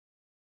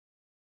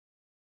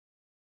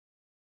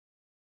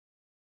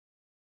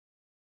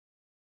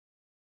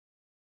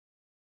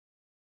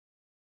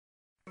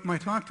My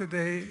talk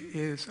today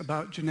is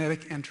about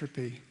genetic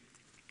entropy.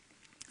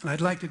 And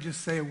I'd like to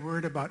just say a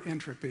word about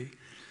entropy.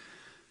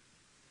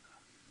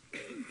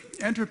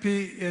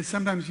 Entropy is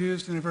sometimes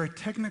used in a very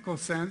technical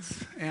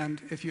sense, and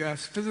if you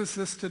ask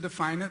physicists to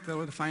define it,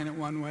 they'll define it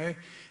one way.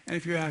 And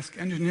if you ask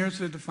engineers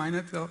to define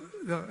it, they'll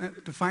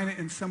define it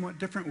in a somewhat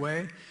different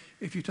way.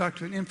 If you talk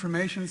to an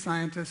information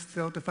scientist,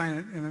 they'll define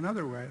it in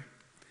another way.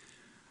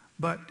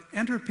 But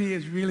entropy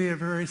is really a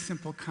very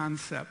simple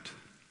concept.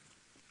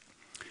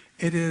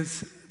 It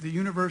is the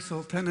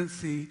universal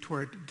tendency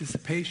toward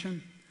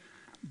dissipation,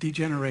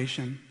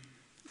 degeneration,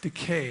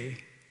 decay,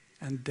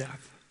 and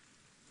death.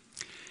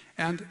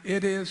 And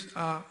it is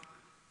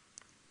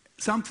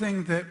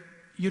something that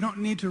you don't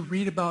need to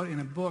read about in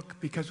a book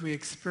because we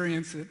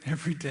experience it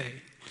every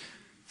day.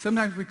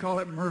 Sometimes we call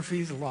it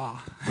Murphy's Law.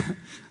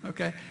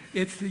 Okay?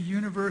 It's the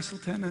universal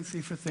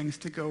tendency for things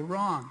to go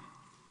wrong.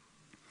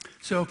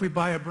 So if we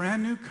buy a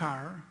brand new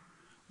car,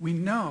 we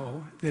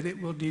know that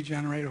it will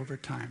degenerate over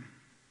time.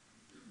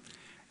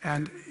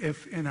 And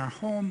if in our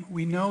home,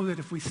 we know that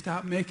if we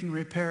stop making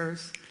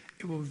repairs,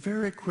 it will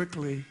very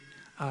quickly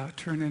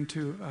it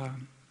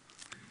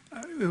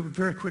will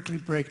very quickly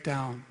break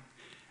down.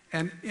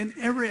 And in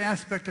every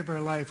aspect of our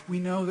life, we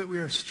know that we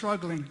are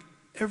struggling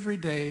every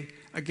day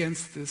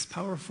against this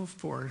powerful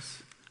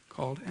force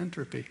called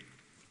entropy.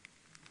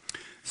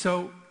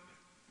 So,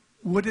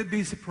 would it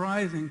be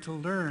surprising to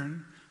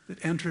learn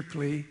that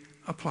entropy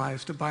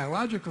applies to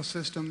biological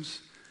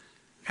systems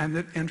and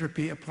that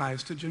entropy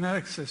applies to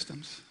genetic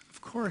systems?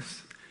 Of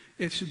course,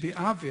 it should be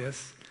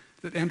obvious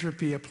that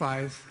entropy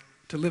applies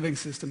to living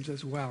systems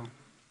as well.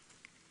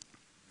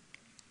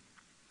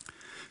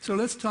 So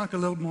let's talk a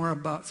little more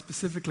about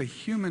specifically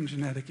human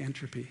genetic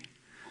entropy.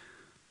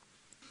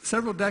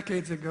 Several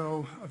decades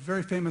ago, a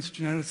very famous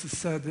geneticist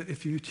said that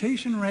if the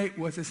mutation rate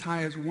was as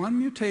high as 1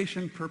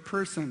 mutation per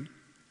person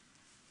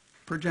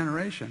per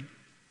generation,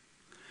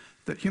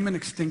 that human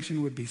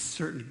extinction would be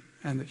certain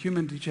and that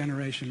human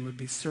degeneration would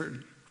be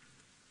certain.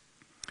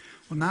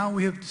 Well, now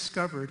we have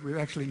discovered, we've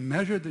actually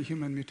measured the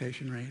human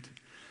mutation rate.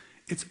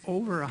 It's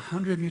over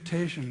 100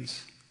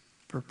 mutations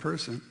per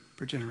person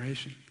per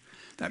generation.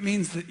 That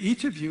means that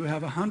each of you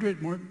have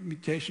 100 more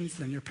mutations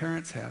than your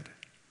parents had.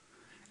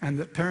 And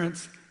that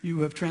parents,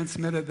 you have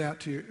transmitted that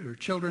to your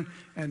children,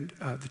 and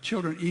the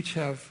children each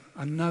have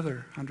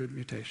another 100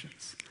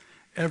 mutations.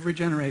 Every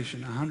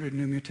generation, 100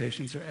 new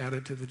mutations are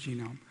added to the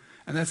genome.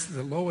 And that's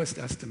the lowest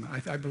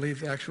estimate. I believe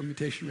the actual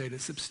mutation rate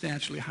is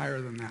substantially higher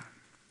than that.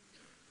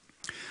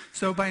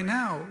 So by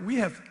now, we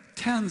have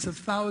tens of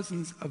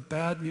thousands of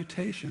bad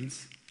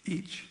mutations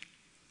each.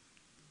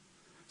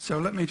 So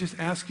let me just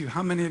ask you,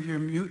 how many of you are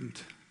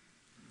mutant?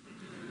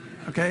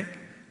 Okay?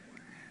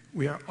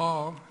 We are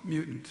all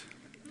mutant.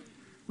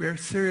 We are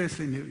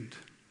seriously mutant.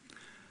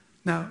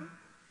 Now,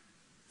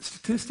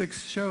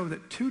 statistics show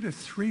that 2 to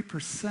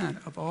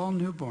 3% of all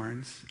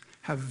newborns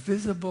have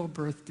visible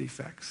birth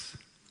defects,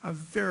 a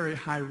very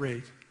high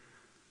rate.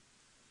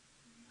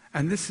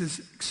 And this is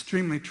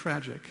extremely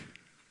tragic.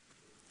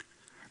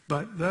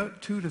 But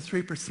that 2 to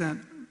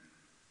 3%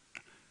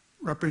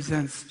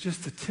 represents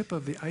just the tip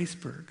of the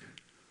iceberg,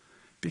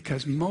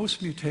 because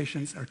most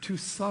mutations are too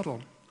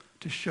subtle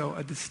to show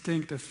a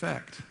distinct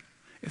effect.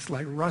 It's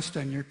like rust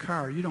on your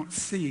car. You don't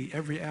see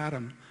every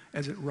atom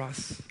as it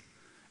rusts.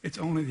 It's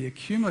only the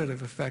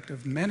accumulative effect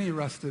of many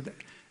rusted,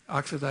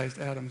 oxidized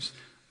atoms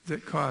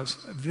that cause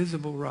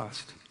visible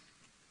rust.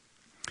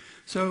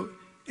 So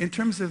in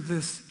terms of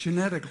this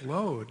genetic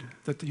load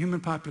that the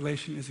human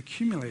population is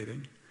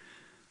accumulating,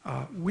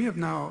 we have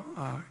now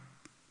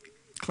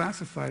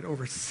classified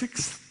over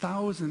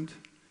 6,000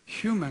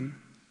 human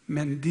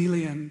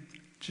Mendelian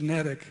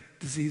genetic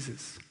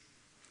diseases.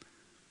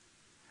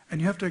 And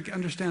you have to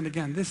understand,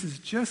 again, this is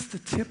just the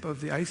tip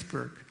of the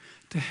iceberg.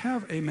 To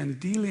have a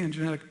Mendelian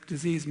genetic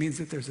disease means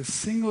that there's a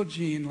single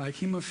gene, like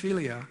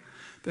hemophilia,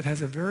 that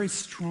has a very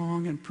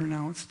strong and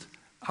pronounced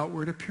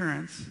outward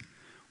appearance,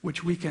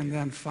 which we can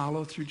then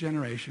follow through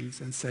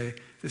generations and say,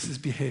 this is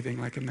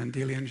behaving like a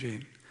Mendelian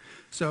gene.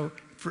 So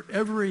for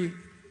every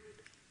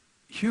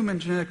human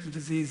genetic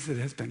disease that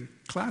has been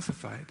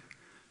classified,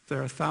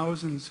 there are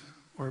thousands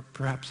or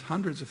perhaps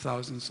hundreds of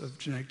thousands of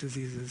genetic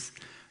diseases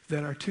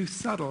that are too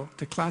subtle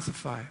to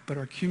classify, but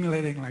are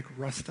accumulating like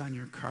rust on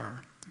your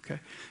car. Okay?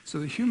 So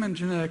the human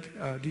genetic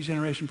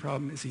degeneration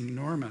problem is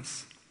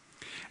enormous.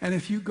 And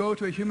if you go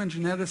to a human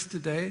geneticist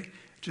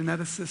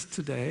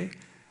today,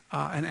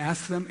 and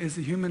ask them, is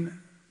the human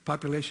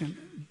population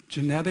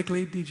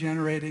genetically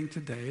degenerating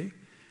today?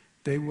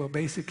 They will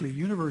basically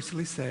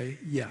universally say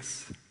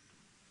yes.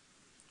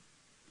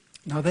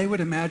 Now, they would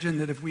imagine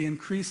that if we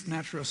increased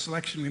natural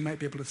selection, we might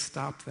be able to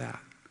stop that.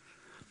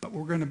 But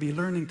what we're going to be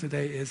learning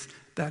today is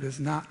that is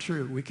not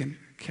true. We can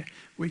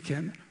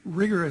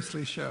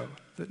rigorously show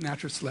that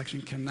natural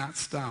selection cannot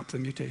stop the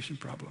mutation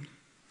problem.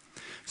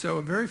 So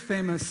a very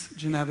famous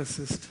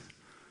geneticist,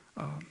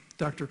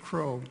 Dr.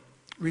 Crow,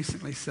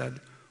 recently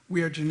said,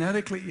 we are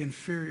genetically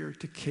inferior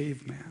to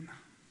caveman.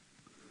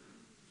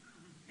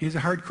 He's a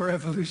hardcore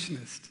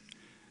evolutionist.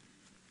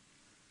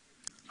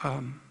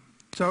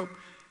 So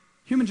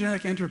Human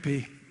genetic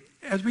entropy.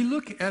 As we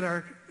look at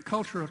our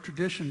cultural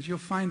traditions, you'll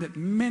find that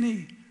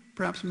many,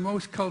 perhaps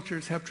most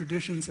cultures have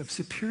traditions of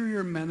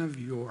superior men of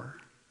yore.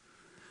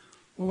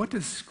 Well, what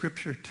does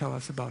Scripture tell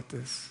us about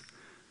this?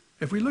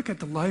 If we look at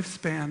the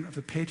lifespan of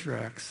the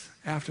patriarchs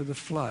after the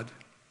flood,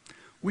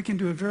 we can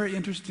do a very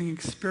interesting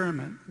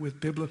experiment with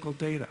biblical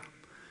data.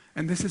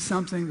 And this is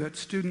something that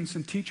students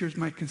and teachers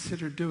might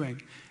consider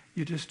doing.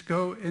 You just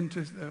go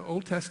into the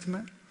Old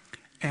Testament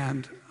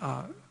and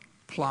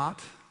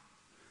plot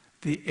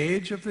the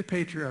age of the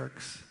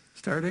patriarchs,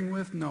 starting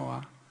with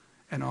Noah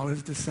and all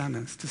his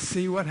descendants, to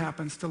see what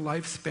happens to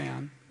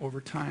lifespan over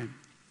time.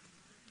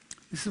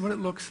 This is what it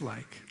looks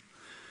like.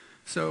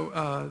 So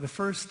the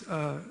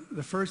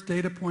first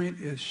data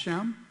point is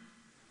Shem,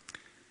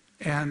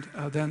 and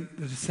then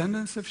the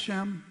descendants of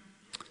Shem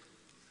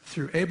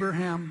through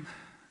Abraham,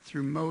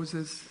 through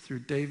Moses, through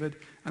David,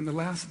 and the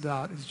last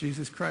dot is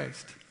Jesus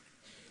Christ.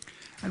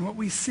 And what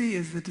we see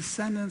is the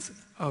descendants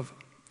of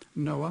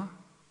Noah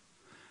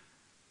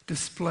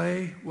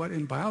display what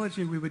in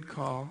biology we would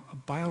call a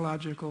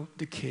biological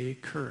decay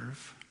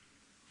curve.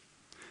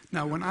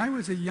 Now, when I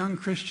was a young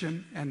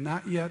Christian and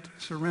not yet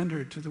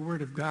surrendered to the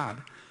Word of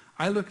God,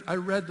 I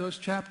read those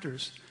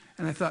chapters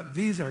and I thought,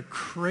 these are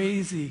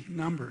crazy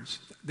numbers.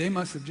 They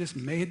must have just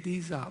made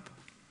these up.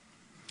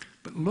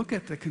 But look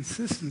at the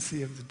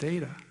consistency of the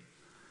data.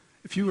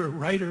 If you were a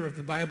writer of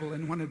the Bible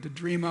and wanted to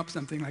dream up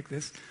something like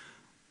this,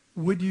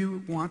 would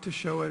you want to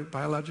show a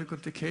biological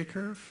decay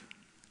curve?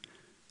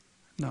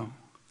 No.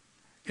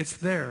 It's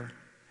there,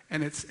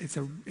 and it's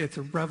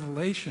a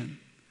revelation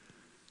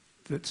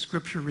that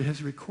Scripture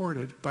has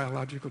recorded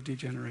biological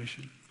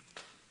degeneration.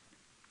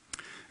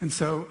 And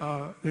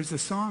so there's a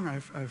song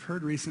I've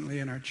heard recently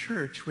in our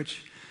church,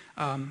 which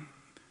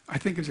I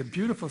think is a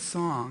beautiful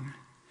song,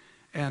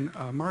 and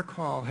Mark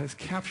Hall has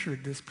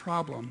captured this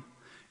problem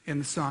in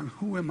the song,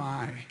 Who Am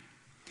I?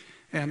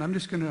 And I'm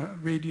just going to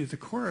read you the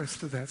chorus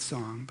to that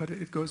song, but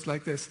it goes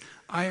like this.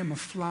 I am a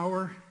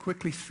flower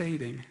quickly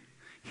fading,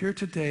 here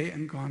today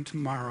and gone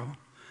tomorrow,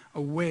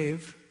 a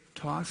wave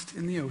tossed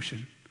in the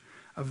ocean,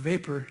 a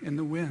vapor in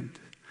the wind.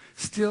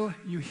 Still,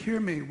 you hear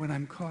me when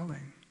I'm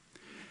calling.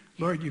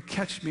 Lord, you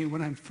catch me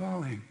when I'm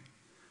falling.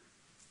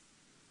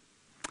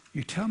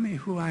 You tell me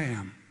who I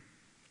am.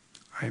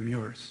 I am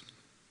yours.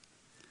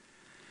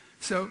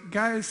 So,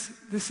 guys,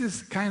 this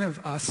is kind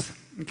of us,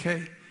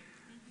 okay?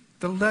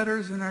 The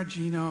letters in our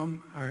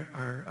genome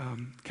are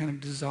kind of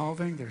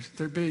dissolving.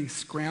 They're being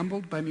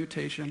scrambled by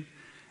mutation.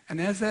 And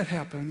as that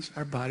happens,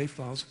 our body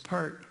falls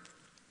apart.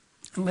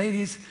 And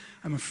ladies,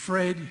 I'm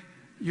afraid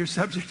you're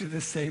subject to the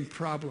same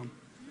problem.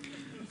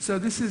 So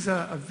this is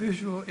a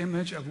visual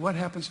image of what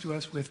happens to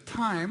us with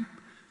time,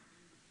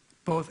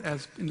 both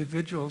as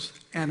individuals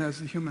and as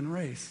a human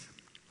race.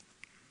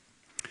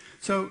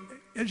 So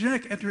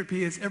genetic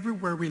entropy is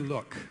everywhere we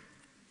look.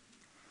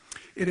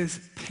 It is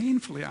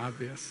painfully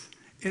obvious.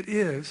 It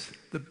is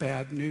the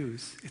bad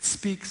news. It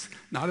speaks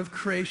not of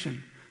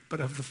creation, but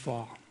of the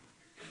fall.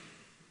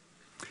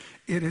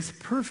 It is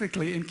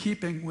perfectly in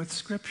keeping with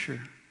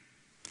Scripture.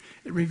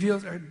 It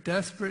reveals our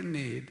desperate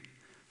need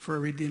for a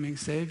redeeming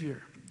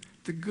Savior.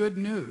 The good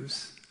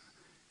news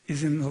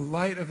is in the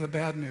light of the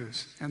bad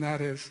news, and that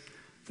is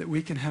that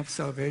we can have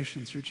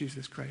salvation through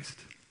Jesus Christ.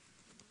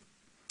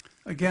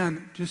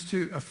 Again, just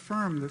to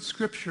affirm that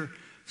Scripture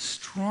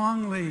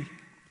strongly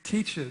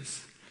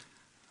teaches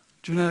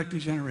genetic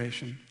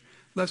degeneration,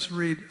 let's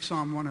read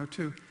Psalm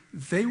 102.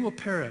 They will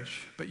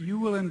perish, but you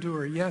will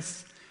endure.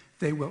 Yes,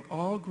 they will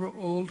all grow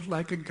old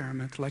like a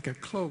garment, like a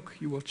cloak.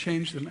 You will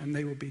change them, and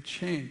they will be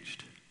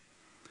changed.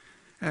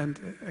 And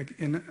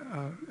in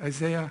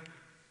Isaiah,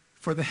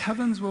 for the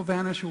heavens will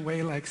vanish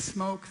away like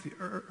smoke, the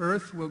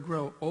earth will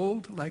grow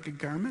old like a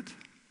garment,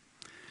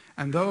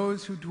 and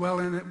those who dwell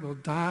in it will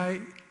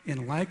die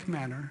in like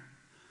manner,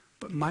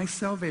 but my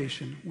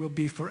salvation will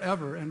be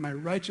forever, and my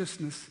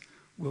righteousness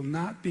will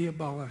not be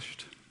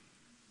abolished.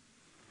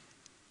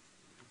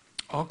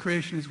 All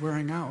creation is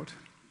wearing out.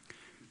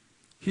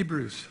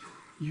 Hebrews,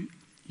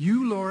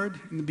 you, Lord,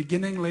 in the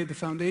beginning laid the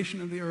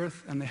foundation of the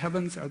earth, and the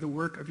heavens are the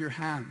work of your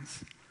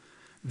hands.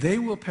 They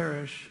will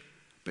perish,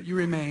 but you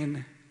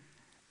remain,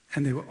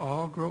 and they will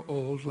all grow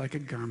old like a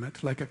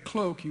garment. Like a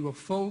cloak, you will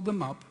fold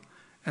them up,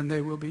 and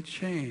they will be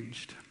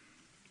changed.